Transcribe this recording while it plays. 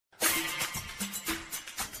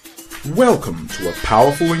Welcome to a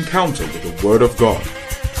powerful encounter with the Word of God,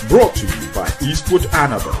 brought to you by Eastwood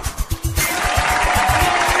Annabelle.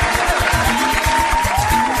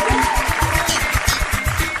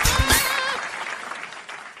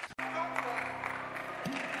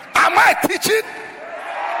 Am I teaching?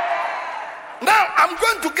 Now I'm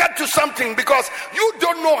going to get to something because you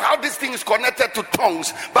don't know how this thing is connected to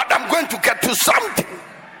tongues, but I'm going to get to something.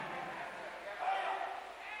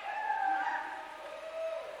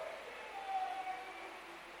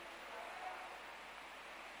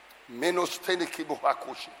 Menos tenekibo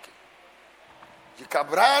hakushiki.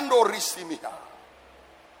 Jikabrando risimiha.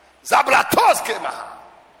 Zabratos kemaha.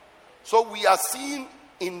 So we are seeing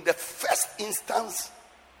in the first instance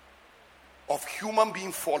of human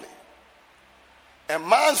being falling, a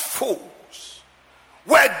man's foes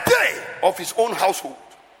were they of his own household.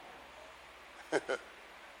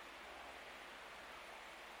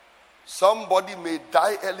 Somebody may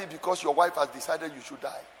die early because your wife has decided you should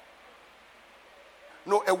die.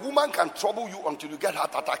 No, a woman can trouble you until you get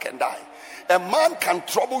heart attack and die. A man can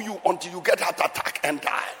trouble you until you get heart attack and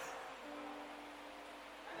die.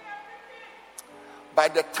 By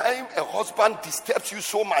the time a husband disturbs you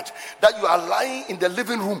so much that you are lying in the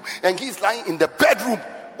living room and he's lying in the bedroom,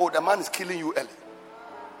 oh, the man is killing you early.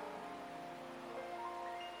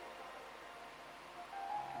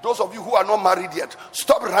 Those of you who are not married yet,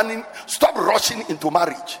 stop rushing into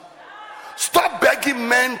marriage. Stop begging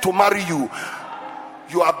men to marry you.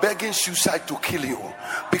 You are begging suicide to kill you.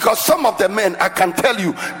 Because some of the men, I can tell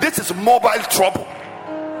you, this is mobile trouble.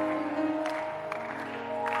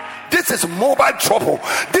 This is mobile trouble.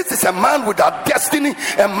 This is a man without destiny,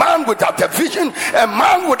 a man without a vision, a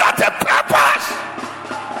man without a purpose.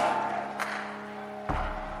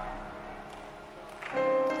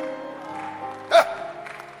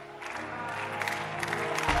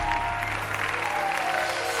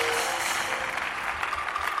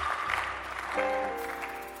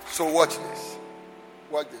 So watch this.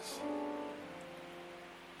 Watch this.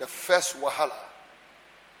 The first wahala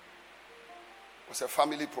was a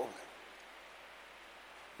family problem.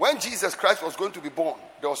 When Jesus Christ was going to be born,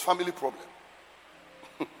 there was family problem.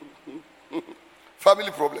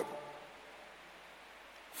 Family problem.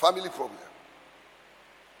 Family problem.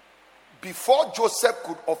 Before Joseph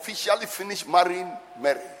could officially finish marrying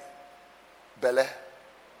Mary, Bele.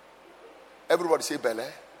 Everybody say Bele.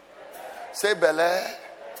 Say Bele.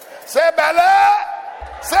 Say Bele.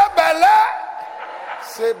 Say Bele.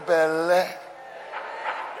 Say Bele.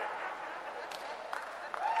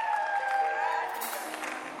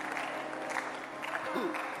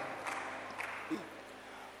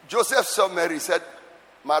 Joseph saw Mary, said,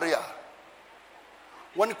 Maria,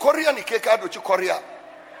 when Korea ni keka do Korea,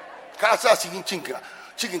 kasa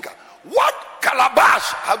chikinka, what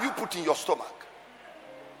calabash have you put in your stomach?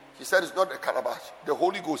 He said, it's not a calabash. The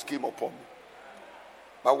Holy Ghost came upon me.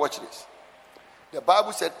 But watch this. The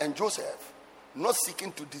Bible said, and Joseph, not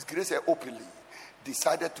seeking to disgrace her openly,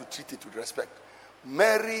 decided to treat it with respect.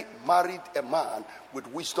 Mary married a man with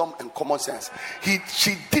wisdom and common sense.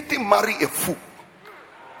 She didn't marry a fool.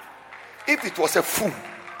 If it was a fool,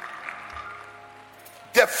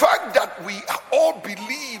 the fact that we all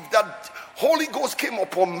believe that Holy Ghost came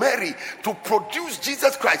upon Mary to produce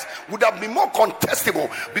Jesus Christ would have been more contestable,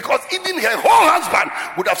 because even her whole husband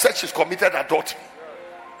would have said she's committed adultery.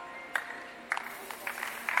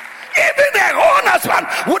 Even her own husband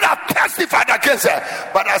would have testified against her.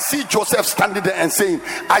 But I see Joseph standing there and saying,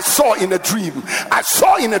 I saw in a dream, I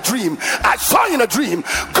saw in a dream, I saw in a dream.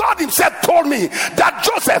 God himself told me that,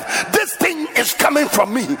 Joseph, this thing is coming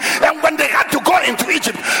from me. And when they had to go into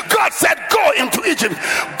Egypt, God said, go into Egypt.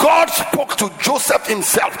 God spoke to Joseph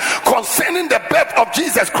himself concerning the birth of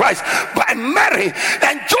Jesus Christ by Mary,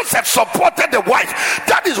 and Joseph supported the wife.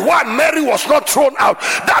 That is why Mary was not thrown out.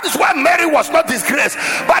 That is why Mary was not disgraced.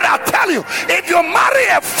 But I tell you, if you marry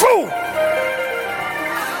a fool,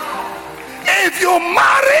 if you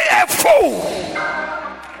marry a fool,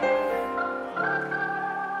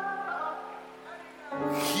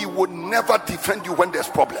 he would never defend you when there's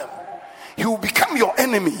problem. He will become your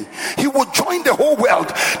enemy. He will join the whole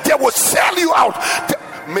world. They will sell you out.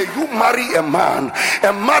 May you marry a man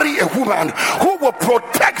and marry a woman who will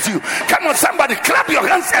protect you. Come on, somebody, clap your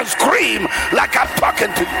hands and scream like I'm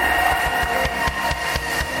talking to you.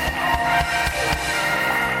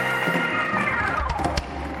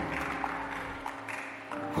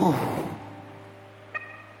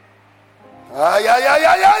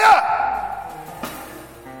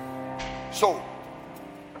 So,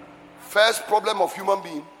 first problem of human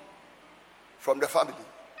being from the family.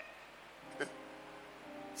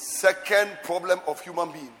 Second problem of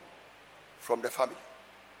human being from the family.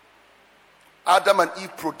 Adam and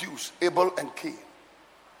Eve produced Abel and Cain.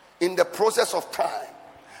 In the process of time,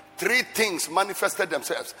 3 things manifested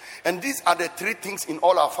themselves. And these are the 3 things in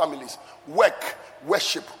all our families: work,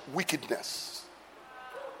 worship, wickedness.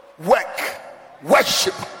 Work,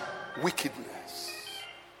 worship, wickedness.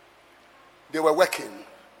 They were working.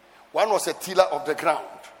 One was a tiller of the ground.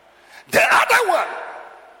 The other one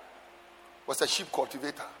was a sheep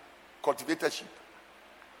cultivator. Cultivated sheep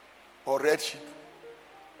or red sheep.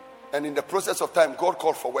 And in the process of time, God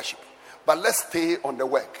called for worship. But let's stay on the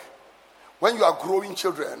work. When you are growing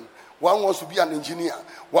children, one wants to be an engineer,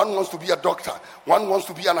 one wants to be a doctor, one wants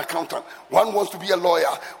to be an accountant, one wants to be a lawyer,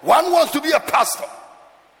 one wants to be a pastor.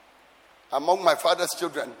 Among my father's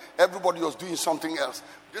children, everybody was doing something else.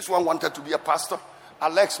 This one wanted to be a pastor.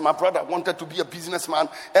 Alex, my brother, wanted to be a businessman.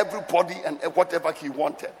 Everybody and whatever he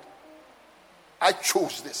wanted. I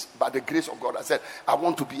chose this by the grace of God. I said, I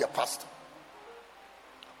want to be a pastor.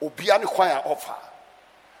 Obiani choir offer.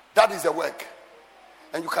 That is the work.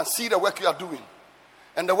 And you can see the work you are doing.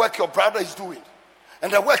 And the work your brother is doing.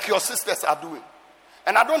 And the work your sisters are doing.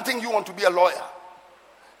 And I don't think you want to be a lawyer.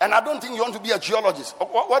 And I don't think you want to be a geologist.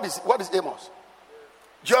 What is Amos?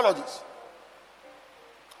 Geologist.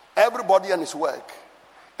 Everybody and his work.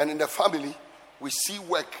 And in the family, we see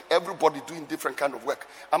work. Everybody doing different kind of work.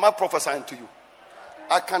 Am I prophesying to you?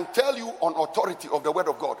 I can tell you on authority of the word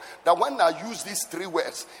of God that when I use these 3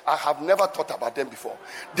 words, I have never thought about them before.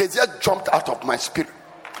 They just jumped out of my spirit.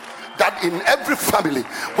 That in every family,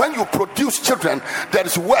 when you produce children, there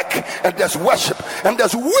is work and there's worship and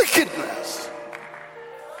there's wickedness.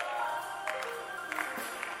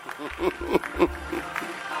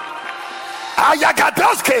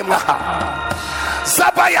 Ayagadoske maha,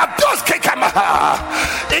 Zabayadoske kamaha,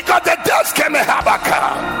 Igodedoske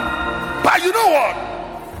mehabaka. But you know what?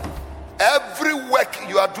 Every work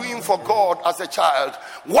you are doing for God as a child,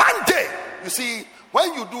 one day, you see,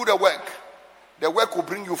 when you do the work will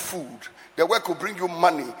bring you food, the work will bring you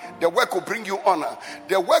money, the work will bring you honor,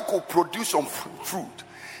 the work will produce some fruit.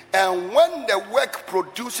 And when the work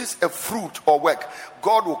produces a fruit or work,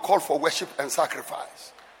 God will call for worship and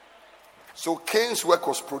sacrifice. So Cain's work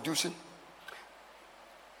was producing,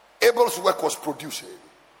 Abel's work was producing,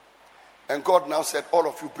 and God now said, all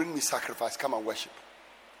of you bring me sacrifice, come and worship.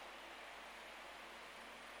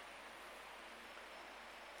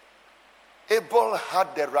 Abel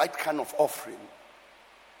had the right kind of offering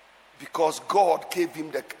because God gave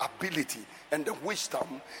him the ability and the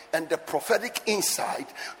wisdom and the prophetic insight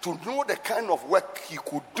to know the kind of work he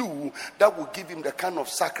could do that would give him the kind of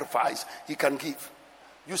sacrifice he can give.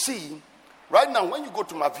 You see, right now, when you go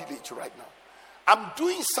to my village right now, I'm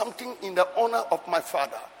doing something in the honor of my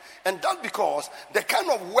father. And that's because the kind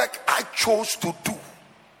of work I chose to do,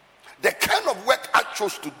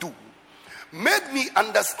 made me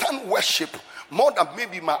understand worship more than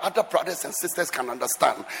maybe my other brothers and sisters can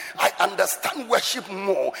understand. I understand worship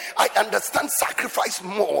more. I understand sacrifice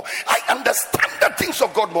more. I understand the things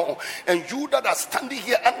of God more. And you that are standing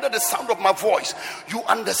here under the sound of my voice, you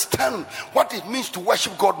understand what it means to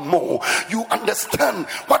worship God more. You understand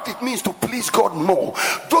what it means to please God more.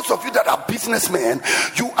 Those of you that are businessmen,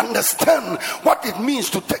 you understand what it means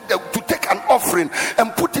to take an offering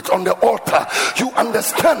and put it on the altar. You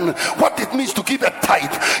understand what it means to give a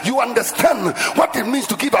tithe. You understand what it means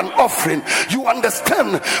to give an offering. You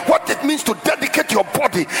understand what it means to dedicate your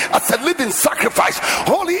body as a living sacrifice,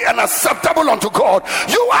 holy and acceptable unto God.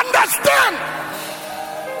 You understand.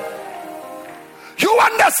 You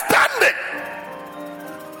understand it.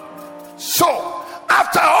 So,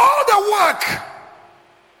 after all the work,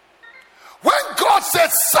 when God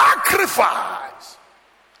says sacrifice,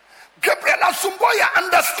 Gabriela Sumboya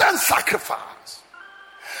understands sacrifice.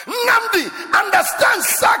 Namdi understands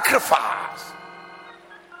sacrifice.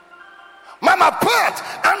 Mama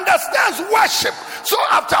Pat understands worship. So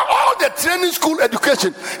after all the training school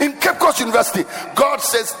education in Cape Coast University, God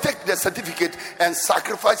says take the certificate and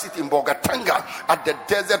sacrifice it in Bogatanga at the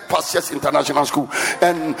Desert Pastures International School.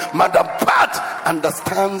 And Madam Pat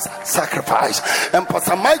understands sacrifice. And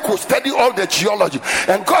Pastor Mike will study all the geology.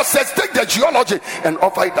 And God says take the geology and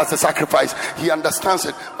offer it as a sacrifice. He understands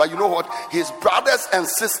it. But you know what? His brothers and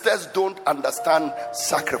sisters don't understand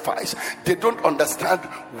sacrifice. They don't understand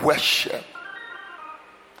worship.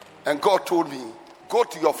 And God told me, go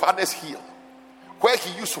to your father's hill where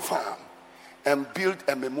he used to farm and build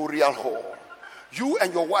a memorial hall. You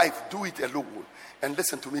and your wife do it alone. And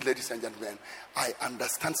listen to me, ladies and gentlemen, I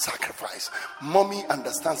understand sacrifice. Mommy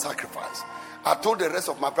understands sacrifice. I told the rest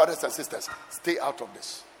of my brothers and sisters, stay out of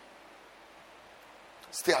this.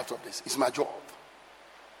 Stay out of this. It's my job.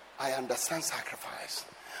 I understand sacrifice.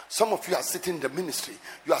 Some of you are sitting in the ministry,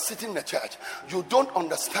 you are sitting in the church. You don't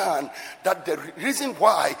understand that the reason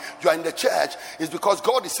why you are in the church is because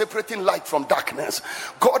God is separating light from darkness.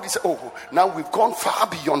 God is, oh, now we've gone far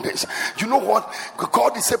beyond this. You know what?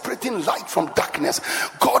 God is separating light from darkness.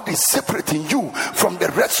 God is separating you from the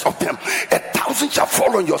rest of them. 1,000 shall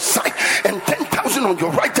fall on your side and 10,000 on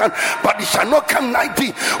your right hand, but it shall not come nigh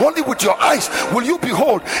thee. Only with your eyes will you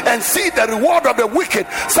behold and see the reward of the wicked.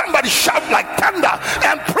 Somebody shout like thunder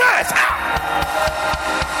and press.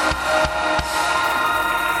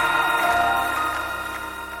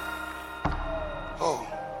 Oh,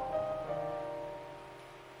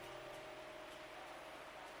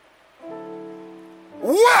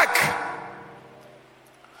 work,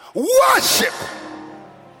 worship,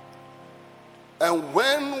 and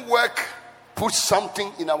when work puts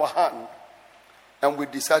something in our hand and we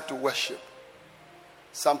decide to worship,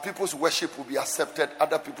 some people's worship will be accepted,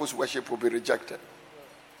 other people's worship will be rejected.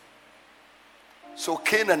 So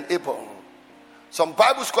Cain and Abel, some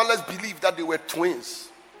Bible scholars believe that they were twins.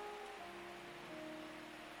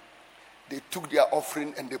 They took their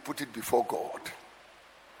offering and they put it before God.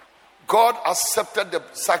 God accepted the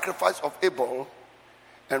sacrifice of Abel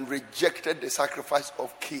and rejected the sacrifice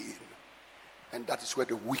of Cain. And that is where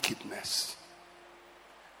the wickedness.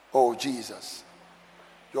 Oh, Jesus,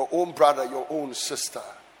 your own brother, your own sister,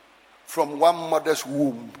 from one mother's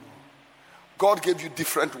womb, God gave you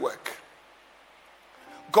different work.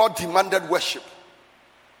 God demanded worship.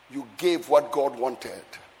 You gave what God wanted.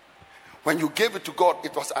 When you gave it to God,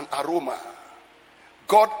 it was an aroma.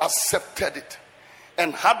 God accepted it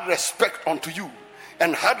and had respect unto you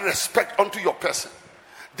and had respect unto your person.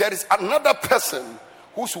 There is another person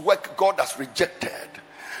whose work God has rejected.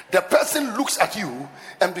 The person looks at you,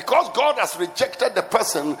 and because God has rejected the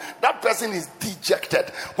person, that person is dejected.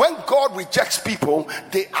 When God rejects people,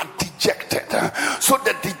 they are dejected. So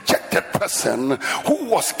the dejected person, who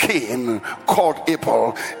was Cain, called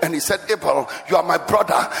Abel, and he said, Abel, you are my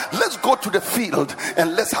brother. Let's go to the field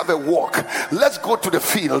and let's have a walk. Let's go to the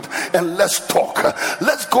field and let's talk.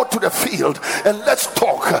 Let's go to the field and let's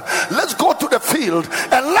talk. Let's go to the field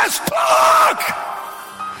and let's talk.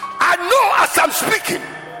 I know as I'm speaking,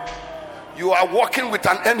 you are walking with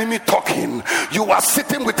an enemy talking. You are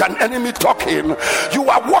sitting with an enemy talking. You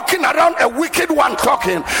are walking around a wicked one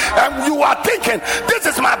talking. And you are thinking, this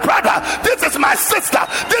is my brother, this is my sister,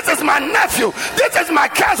 this is my nephew, this is my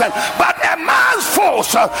cousin. But a man's foes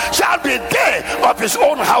shall be they of his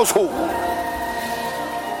own household.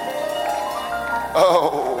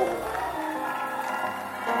 Oh,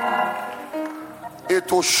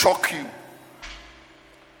 it will shock you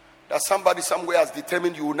that somebody somewhere has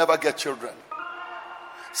determined you will never get children.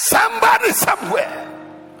 Somebody somewhere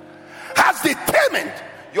has determined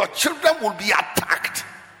your children will be attacked.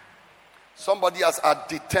 Somebody has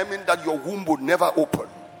determined that your womb will never open.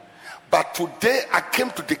 But today I came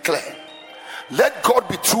to declare, let God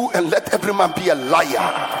be true and let every man be a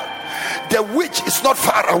liar. The witch is not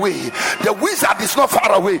far away. The wizard is not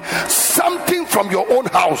far away. Something from your own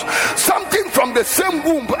house, something from the same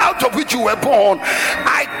womb out of which you were born.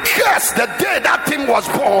 I curse the day that thing was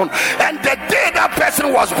born and the day that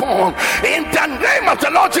person was born. In the name of the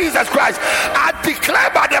Lord Jesus Christ, I declare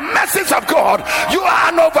by the message of God, you are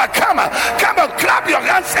an overcomer. Come on, clap your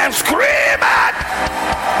hands and scream it.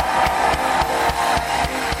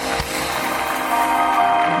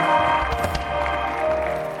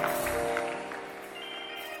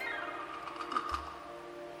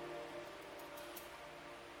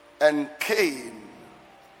 And Cain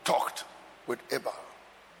talked with Abel,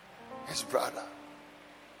 his brother.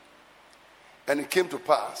 And it came to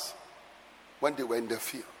pass when they were in the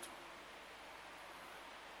field.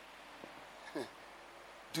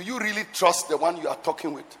 Do you really trust the one you are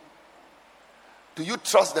talking with? Do you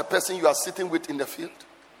trust the person you are sitting with in the field?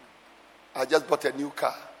 I just bought a new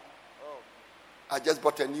car. I just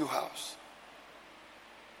bought a new house.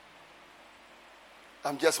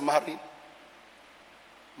 I'm just married.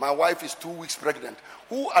 My wife is 2 weeks pregnant.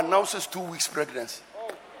 Who announces 2 weeks pregnancy?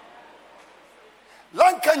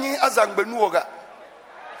 Lankanyi azangbenuoga.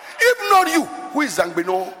 If not you, who is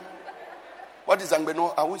Zangbeno? What is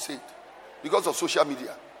Zangbeno? I won't say it because of social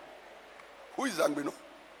media. Who is Zangbeno?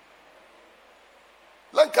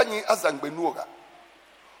 Lankanyi azangbenuoga.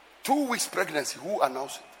 2 weeks pregnancy. Who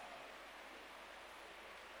announced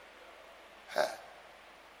it?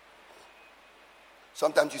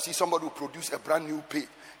 Sometimes you see somebody who produce a brand new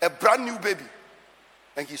baby,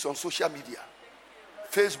 and he's on social media,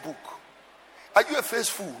 Facebook. Are you a face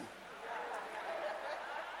fool?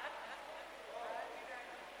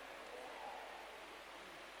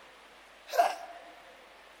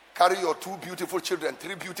 carry your 2 beautiful children,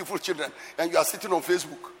 3 beautiful children, and you are sitting on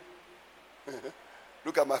Facebook.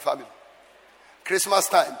 Look at my family. Christmas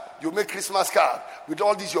time, you make Christmas card with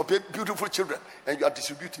all these your beautiful children, and you are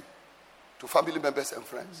distributing to family members and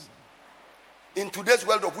friends. In today's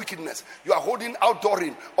world of wickedness, you are holding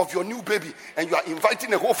outdooring of your new baby, and you are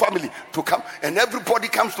inviting a whole family to come, and everybody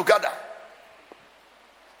comes together.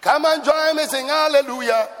 Come and join me, sing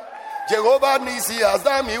hallelujah. Jehovah Nisi has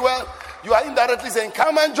done me well. You are indirectly saying,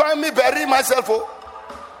 come and join me, bury myself. Oh.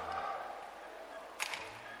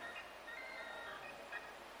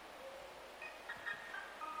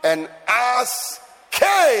 And as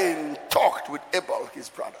Cain talked with Abel, his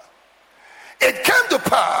brother, it came to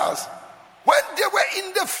pass when they were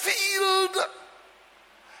in the field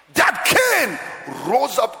that Cain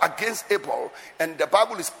rose up against Abel, and the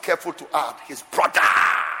Bible is careful to add his brother.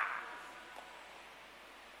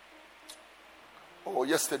 Oh,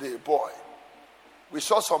 yesterday, boy, we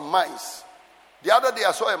saw some mice. The other day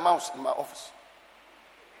I saw a mouse in my office.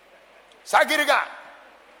 Sagiriga.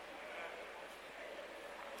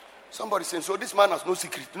 Somebody saying, so this man has no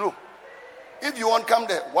secret. No. If you want, come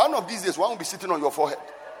there. One of these days, one will be sitting on your forehead.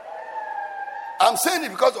 I'm saying it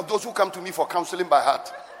because of those who come to me for counseling by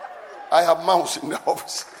heart. I have mouse in the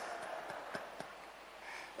office.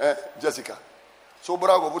 Jessica. So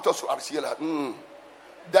bravo, buto su arsiela.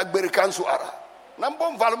 Dagbere kansu ara.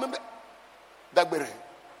 Nambom valumembe. Dagbere.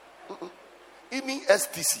 Imi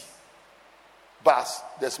STC. Bass,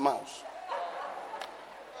 there's mouse.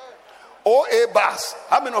 OA bass.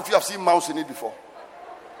 How many of you have seen mouse in it before?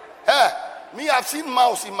 Me, I've seen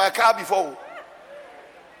mouse in my car before.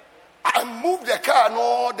 I moved the car,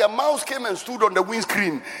 no, the mouse came and stood on the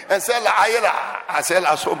windscreen and said, Ayela, I said,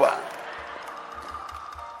 Asoba.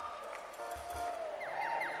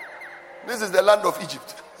 This is the land of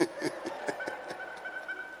Egypt.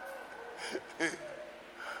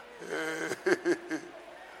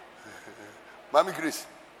 Mami Grace,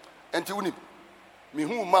 and Tiunim, me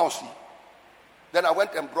who mousey. Then I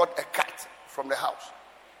went and brought a cat from the house.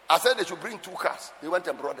 I said they should bring 2 cats. They went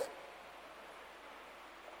and brought them.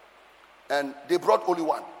 And they brought only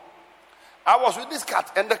one. I was with this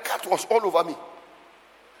cat, and the cat was all over me.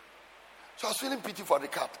 So I was feeling pity for the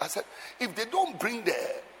cat. I said, if they don't bring the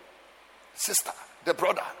sister, the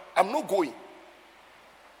brother, I'm not going.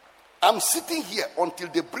 I'm sitting here until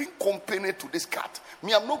they bring company to this cat.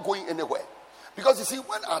 Me, I'm not going anywhere. Because you see,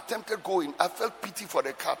 when I attempted going, I felt pity for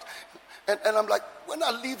the cat. And I'm like, when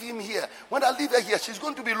I leave him here, when I leave her here, she's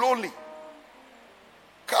going to be lonely.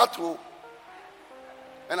 Cat will.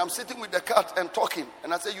 And I'm sitting with the cat and talking.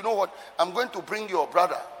 And I say, you know what? I'm going to bring your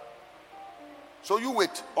brother. So you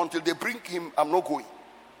wait until they bring him. I'm not going.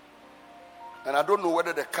 And I don't know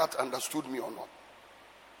whether the cat understood me or not.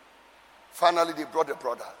 Finally, they brought the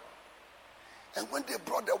brother. And when they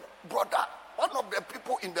brought the brother, one of the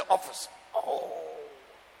people in the office,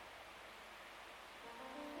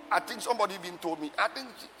 I think somebody even told me, I think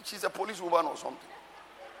she's a policewoman or something.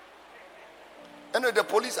 And the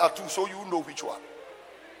police are two, so you know which one.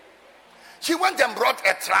 She went and brought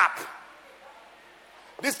a trap.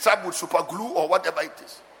 This trap with super glue or whatever it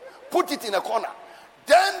is. Put it in a corner.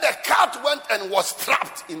 Then the cat went and was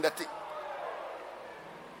trapped in the thing.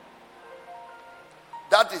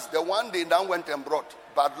 That is the one they now went and brought.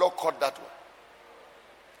 Bad luck caught that one.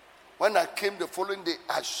 When I came the following day,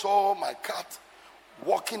 I saw my cat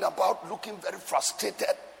walking about, looking very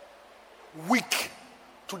frustrated, weak.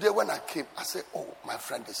 Today when I came, I said, oh, my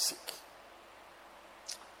friend is sick.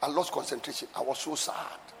 I lost concentration. I was so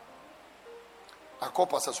sad. I called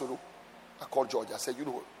Pastor Solo. I called George. I said, you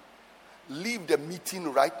know what? Leave the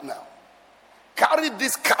meeting right now. Carry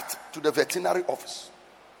this cat to the veterinary office.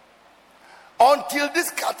 Until this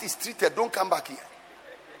cat is treated, don't come back here.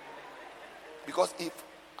 Because if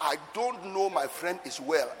I don't know my friend is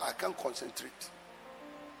well, I can't concentrate.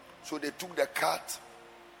 So they took the cat.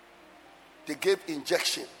 They gave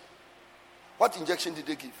injection. What injection did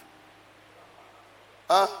they give?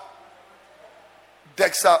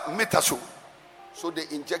 Dexamethasone. So they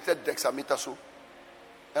injected dexamethasone.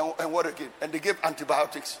 And what again? And they gave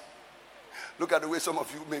antibiotics. Look at the way some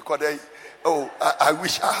of you make it. Oh, I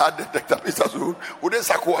wish I had the dexamethasone. Would they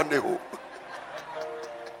suck one day home?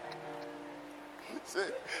 Say,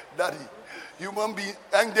 Daddy, human beings,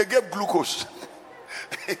 and they gave glucose.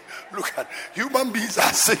 Look at, human beings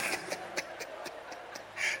are sick.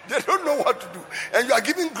 They don't know what to do. And you are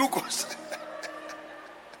giving glucose.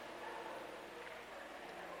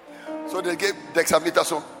 So they gave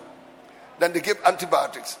dexamethasone. Then they gave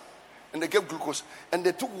antibiotics. And they gave glucose. And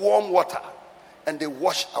they took warm water. And they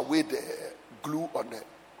washed away the glue on the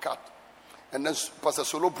cat. And then Pastor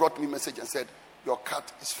Solo brought me a message and said, your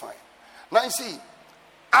cat is fine. Now you see,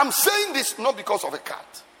 I'm saying this not because of a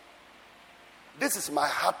cat. This is my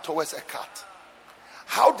heart towards a cat.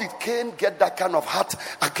 How did Cain get that kind of heart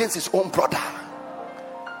against his own brother?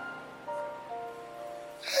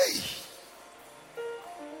 Hey.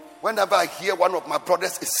 Whenever I hear one of my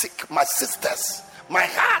brothers is sick, my sisters, my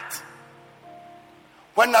heart.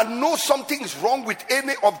 When I know something is wrong with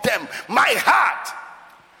any of them, my heart.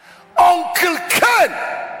 Uncle Ken.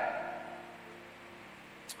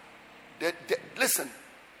 Listen,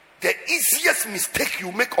 the easiest mistake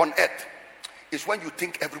you make on earth is when you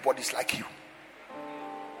think everybody's like you.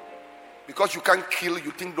 Because you can't kill,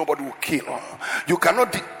 you think nobody will kill. You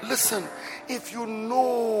cannot. Listen, if you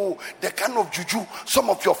know the kind of juju some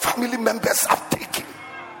of your family members have taken,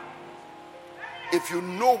 if you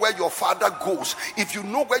know where your father goes, if you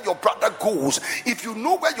know where your brother goes, if you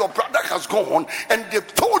know where your brother has gone, and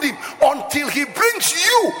they've told him until he brings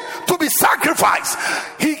you to be sacrificed,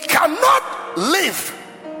 he cannot live.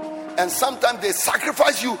 And sometimes they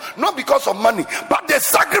sacrifice you not because of money, but they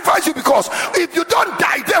sacrifice you because if you don't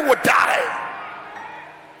die, they will die.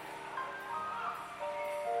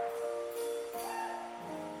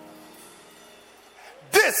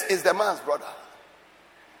 This is the man's brother.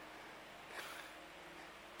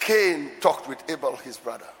 Cain talked with Abel, his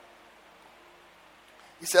brother.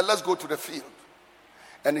 He said, let's go to the field.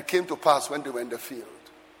 And it came to pass when they were in the field,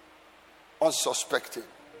 unsuspecting.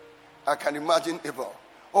 I can imagine Abel.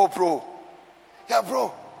 Oh, bro. Yeah,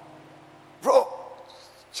 bro. Bro.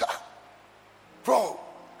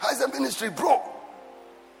 How's the ministry, bro?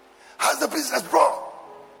 How's the business, bro?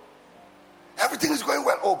 Everything is going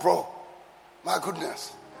well. Oh, bro. My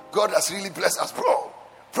goodness. God has really blessed us, bro.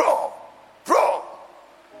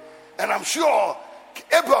 And I'm sure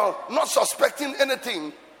Abel, not suspecting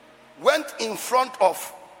anything, went in front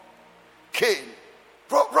of Cain.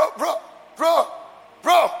 Bro, where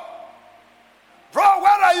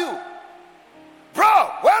are you?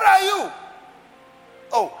 Bro, where are you?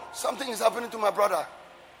 Oh, something is happening to my brother.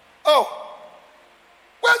 Oh,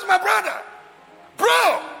 where's my brother?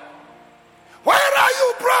 Bro, where are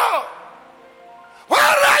you, bro? Where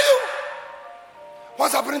are you?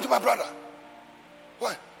 What's happening to my brother?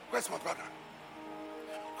 What? Where's my brother?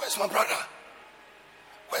 Where's my brother?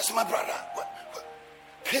 Where's my brother?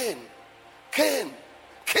 Cain,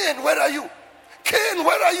 where are you? Cain,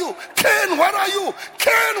 where are you? Cain, where are you?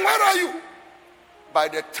 Cain, where are you? By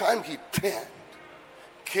the time he turned,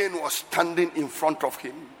 Cain was standing in front of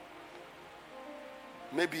him.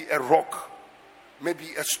 Maybe a rock, maybe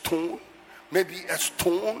a stone.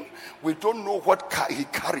 We don't know what he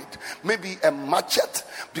carried. Maybe a machete,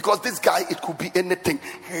 because this guy, it could be anything.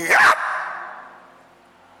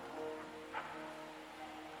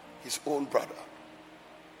 His own brother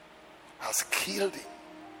has killed him.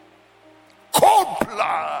 Cold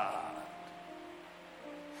blood.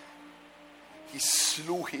 He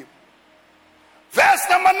slew him. Verse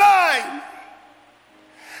number 9.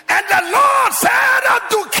 And the Lord said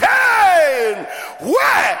unto Cain,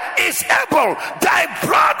 where is Abel thy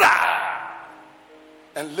brother?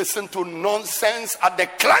 And listen to nonsense at the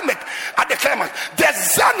climax, the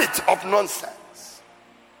zenith of nonsense.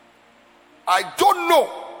 I don't know.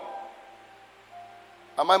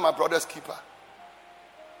 Am I my brother's keeper?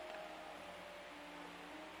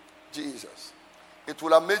 Jesus. It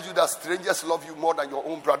will amaze you that strangers love you more than your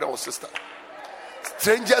own brother or sister.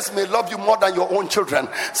 Strangers may love you more than your own children.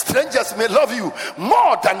 Strangers may love you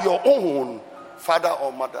more than your own father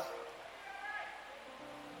or mother.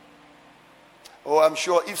 Oh, I'm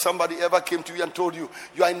sure if somebody ever came to you and told you,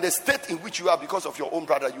 you are in the state in which you are because of your own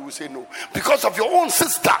brother, you will say no. Because of your own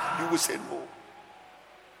sister, you will say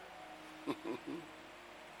no.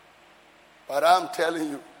 But I'm telling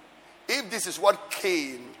you, if this is what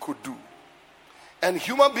Cain could do, and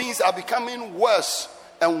human beings are becoming worse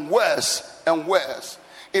and worse and worse,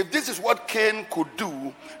 if this is what Cain could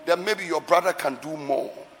do, then maybe your brother can do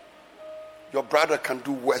more. Your brother can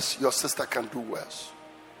do worse. Your sister can do worse.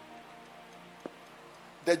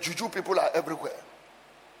 The juju people are everywhere.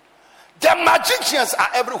 The magicians are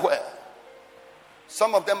everywhere.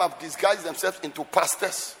 Some of them have disguised themselves into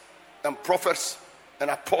pastors and prophets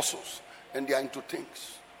and apostles, and they are into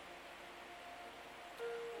things.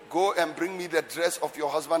 Go and bring me the dress of your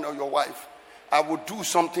husband or your wife. I will do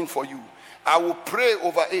something for you. I will pray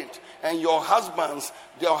over it. And your husband,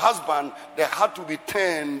 they had to be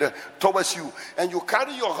turned towards you. And you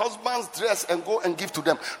carry your husband's dress and go and give to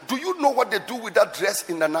them. Do you know what they do with that dress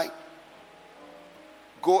in the night?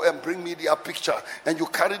 Go and bring me their picture. And you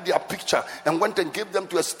carry their picture and went and gave them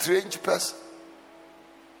to a strange person.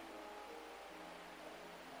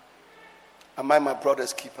 Am I my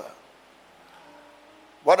brother's keeper?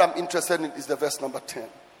 What I'm interested in is the verse number 10.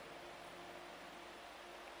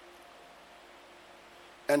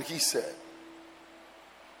 And he said,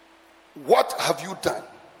 what have you done?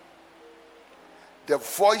 The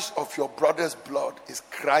voice of your brother's blood is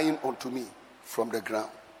crying unto me from the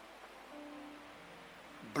ground.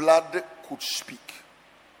 Blood could speak.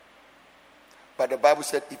 But the Bible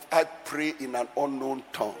said, if I pray in an unknown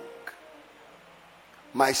tongue,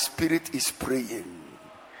 my spirit is praying.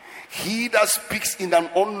 He that speaks in an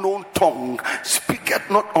unknown tongue speaketh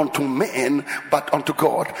not unto men, but unto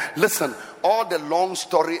God. Listen, all the long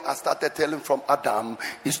story I started telling from Adam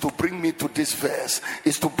is to bring me to this verse.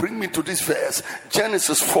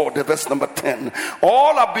 Genesis 4, the verse number 10.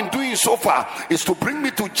 All I've been doing so far is to bring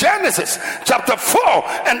me to Genesis chapter 4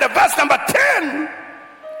 and the verse number 10.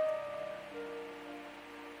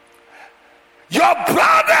 Your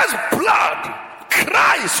brother's blood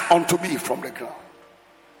cries unto me from the ground.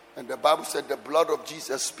 And the Bible said the blood of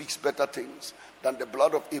Jesus speaks better things than the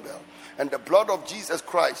blood of Abel. And the blood of Jesus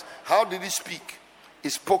Christ, how did he speak? He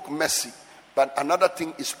spoke mercy. But another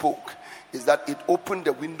thing he spoke is that it opened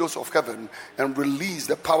the windows of heaven and released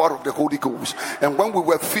the power of the Holy Ghost. And when we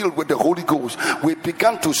were filled with the Holy Ghost, we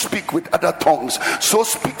began to speak with other tongues. So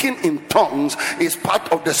speaking in tongues is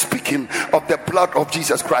part of the speaking of the blood of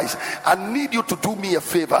Jesus Christ. I need you to do me a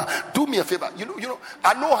favor. Do me a favor. You know,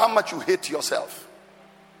 I know how much you hate yourself.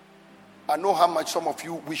 I know how much some of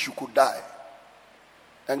you wish you could die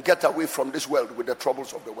and get away from this world with the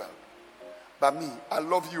troubles of the world. But me, I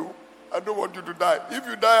love you. I don't want you to die. If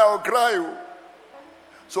you die, I'll cry.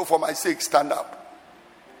 So for my sake, stand up.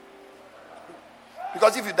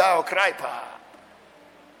 Because if you die, I'll cry.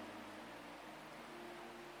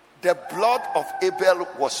 The blood of Abel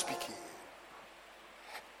was speaking.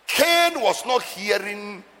 Cain was not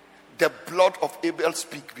hearing the blood of Abel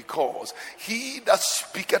speak, because he that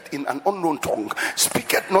speaketh in an unknown tongue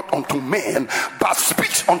speaketh not unto men, but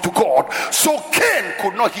speaks unto God. So Cain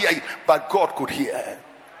could not hear it, but God could hear.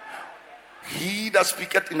 He that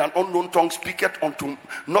speaketh in an unknown tongue speaketh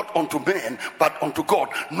not unto men, but unto God.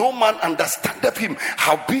 No man understandeth him.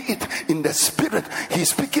 Howbeit in the spirit he is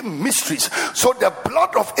speaking mysteries. So the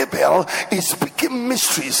blood of Abel is speaking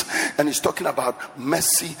mysteries, and he's talking about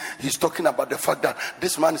mercy. He's talking about the fact that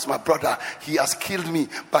this man is my brother. He has killed me,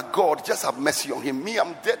 but God, just have mercy on him. Me,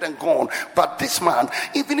 I'm dead and gone. But this man,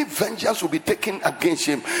 even if vengeance will be taken against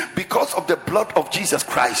him, because of the blood of Jesus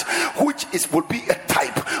Christ, which will be a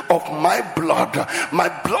type of my blood. My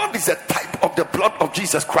blood is a type of the blood of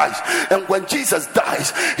Jesus Christ. And when Jesus dies,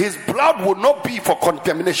 his blood will not be for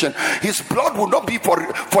condemnation. His blood will not be for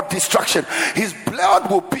destruction. His blood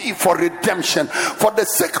will be for redemption. For the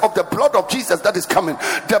sake of the blood of Jesus that is coming,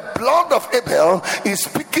 the blood of Abel is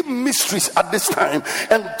speaking mysteries at this time,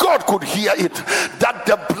 and God could hear it. That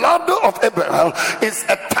the blood of Abel is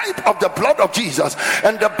a type of the blood of Jesus,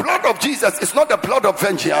 and the blood of Jesus is not the blood of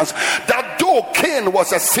vengeance. That though Cain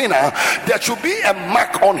was a sinner, there should be a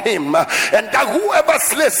mark on him, and that whoever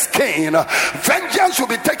slays Cain, vengeance will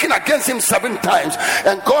be taken against him 7 times.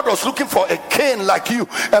 And God was looking for a Cain like you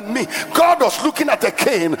and me. God was looking at a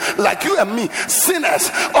Cain like you and me, sinners.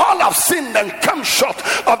 All have sinned and come short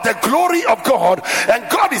of the glory of God. And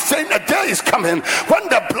God is saying a day is coming when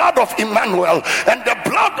the blood of Emmanuel and the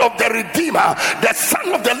blood of the Redeemer, the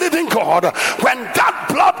Son of the living God, when that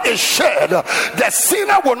blood is shed, the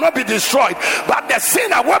sinner will not be destroyed, but the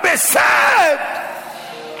sinner will be saved.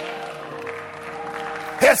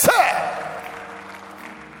 He said,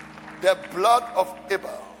 the blood of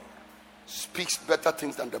Abel speaks better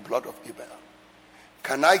things than the blood of Abel.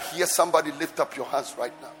 Can I hear somebody lift up your hands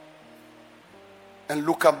right now and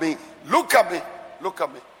look at me? Look at me. Look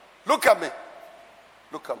at me. Look at me.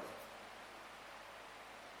 Look at me.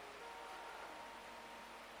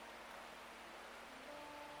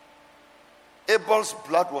 Abel's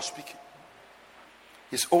blood was speaking.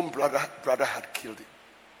 His own brother had killed him.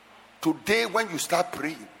 Today, when you start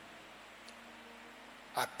praying,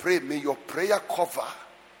 I pray, may your prayer cover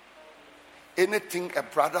anything a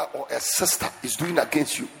brother or a sister is doing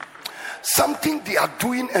against you. Something they are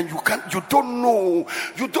doing and you don't know.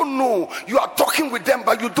 You are talking with them,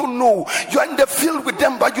 but you don't know. You are in the field with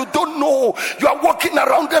them, but you don't know. You are walking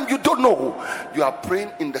around them, you don't know. You are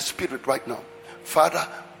praying in the spirit right now. Father,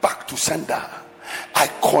 back to sender. I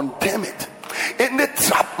condemn it. Any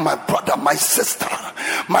trap, my brother, my sister,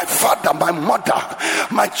 my father, my mother,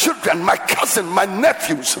 my children, my cousin, my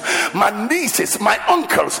nephews, my nieces, my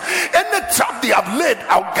uncles, any trap they have laid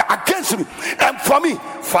out against me and for me,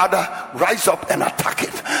 Father, rise up and attack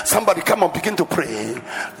it. Somebody come on, begin to pray.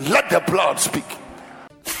 Let the blood speak.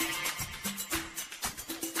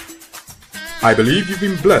 I believe you've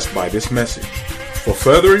been blessed by this message. For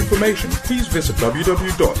further information, please visit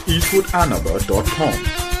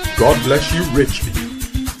www.eastwoodanaba.com. God bless you richly.